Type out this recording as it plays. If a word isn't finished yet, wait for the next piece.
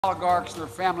Oligarchs, their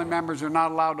family members are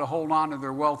not allowed to hold on to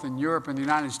their wealth in Europe and the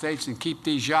United States and keep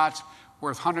these yachts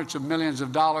worth hundreds of millions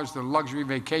of dollars, their luxury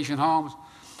vacation homes,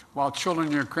 while children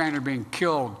in Ukraine are being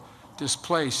killed,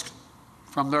 displaced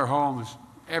from their homes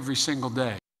every single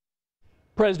day.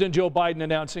 President Joe Biden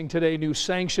announcing today new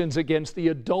sanctions against the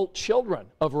adult children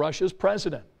of Russia's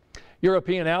president.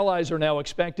 European allies are now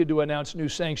expected to announce new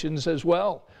sanctions as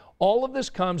well. All of this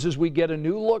comes as we get a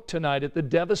new look tonight at the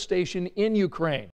devastation in Ukraine.